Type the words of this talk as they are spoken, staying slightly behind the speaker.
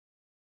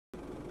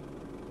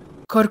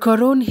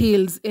Korkoron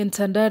Hills and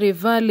Tandare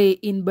Valley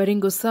in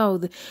Baringo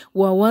South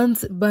were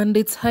once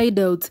bandits'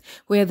 hideouts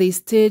where they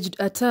staged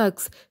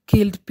attacks,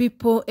 killed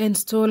people and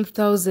stole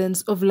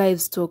thousands of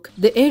livestock.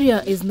 The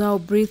area is now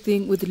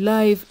breathing with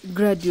life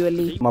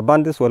gradually.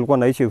 Mabandits walikuwa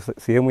naishi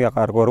sehemu ya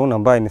Korkoron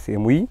ambayo ni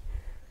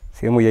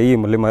sehemu ya hii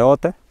mlima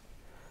yote,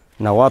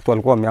 na watu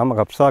walikuwa wamehama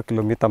kabisa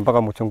kilomita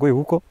mpaka Muchongoi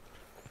huko.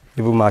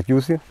 Hivi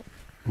majuzi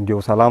ndio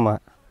usalama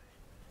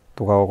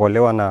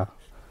tukaokolewa na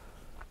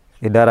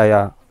idara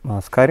ya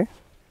maaskari,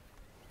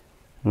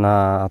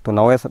 na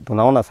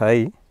tunaona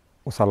sahi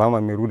usalama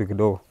imerudi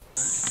kidogo.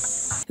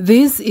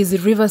 This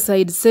is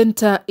Riverside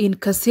Center in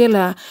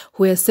Kasiela,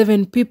 where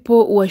 7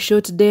 people were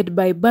shot dead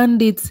by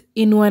bandits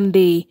in one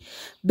day.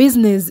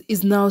 Business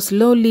is now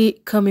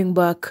slowly coming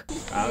back.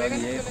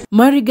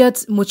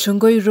 Marigat's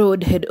Muchongoi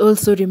Road had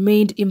also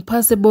remained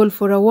impassable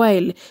for a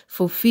while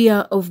for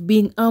fear of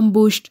being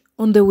ambushed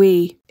on the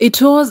way. It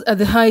was at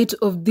the height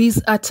of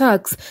these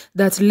attacks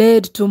that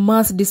led to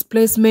mass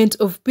displacement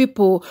of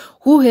people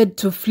who had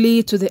to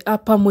flee to the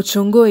upper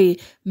Muchongoi,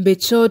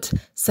 Mbechot,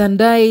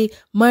 Sandai,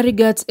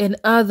 Marigat and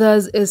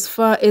others as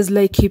far as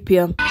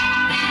Laikipia.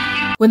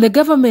 When the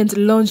government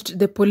launched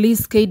the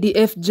police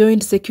KDF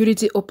joint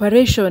security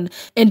operation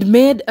and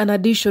made an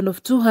addition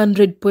of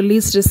 200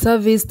 police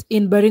reservists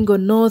in Baringo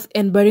North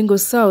and Baringo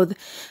South,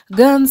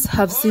 guns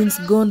have since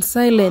gone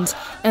silent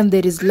and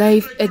there is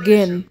life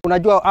again.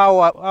 Unajua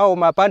hao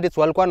mabandits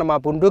walikuwa na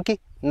mabunduki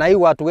na hii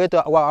watu wetu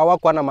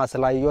hawakuwa na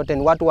maslahi yote,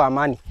 ni watu wa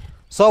amani.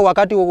 So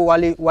wakati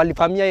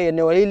walivamia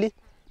eneo hili,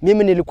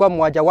 mimi nilikuwa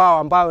mmoja wao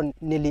ambao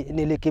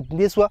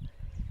nilikimbizwa,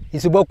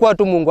 isipokuwa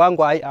tu Mungu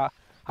wangu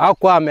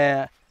hakuwa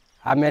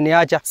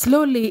ameniacha.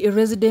 Slowly,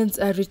 residents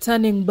are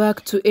returning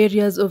back to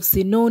areas of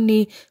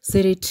Sinoni,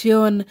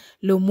 Seretion,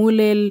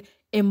 Lomulel,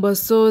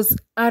 Embosos,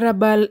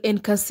 Arabal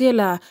and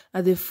Kasiela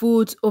at the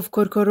foot of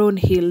Korkoron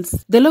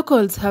Hills. The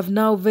locals have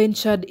now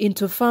ventured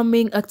into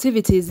farming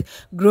activities,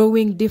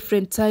 growing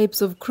different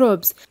types of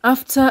crops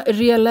after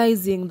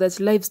realizing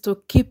that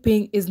livestock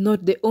keeping is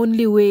not the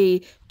only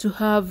way to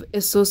have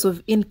a source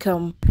of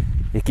income.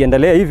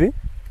 Ikiendelea hivi,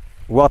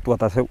 watu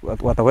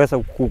wataweza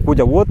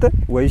kuja wote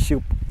waishi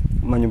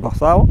manyumba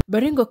sawa.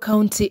 Baringo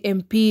County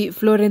MP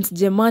Florence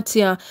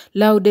Jematia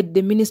lauded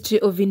the Ministry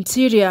of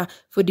Interior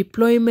for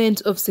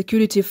deployment of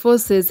security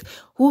forces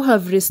who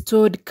have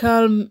restored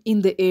calm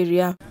in the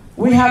area.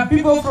 We have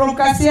people from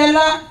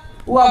Kasiela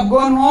who have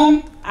gone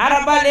home,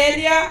 Arabal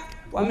area,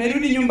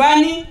 wamerudi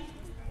nyumbani,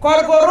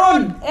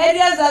 Korkoron,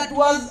 areas that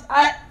was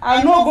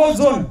a no-go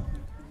zone.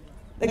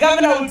 The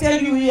governor will tell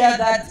you here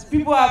that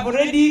people have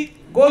already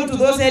gone to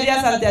those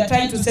areas and they are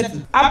trying to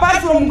settle.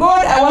 Apart from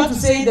God, I want to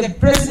say the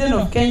President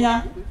of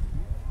Kenya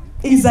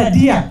is a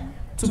dear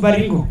to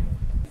Baringo.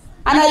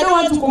 And I don't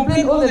want to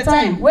complain all the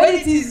time. When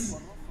it is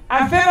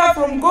a favor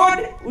from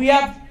God, we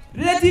have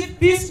relative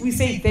peace, we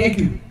say thank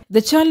you.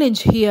 The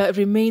challenge here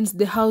remains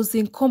the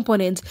housing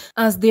component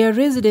as their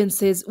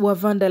residences were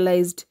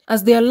vandalized.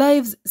 As their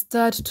lives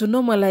start to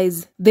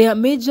normalize, their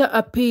major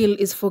appeal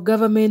is for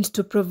government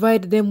to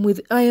provide them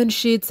with iron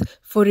sheets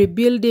for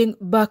rebuilding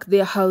back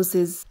their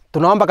houses.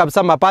 Tunaomba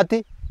kabisa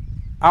mapati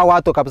au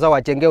watu kabisa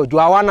wachengeo juu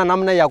hawana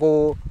namna ya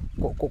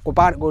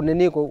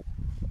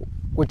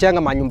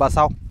kuchenga manyumba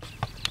sao.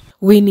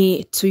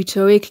 Winnie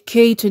Tuitowek,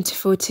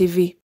 K24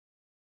 TV.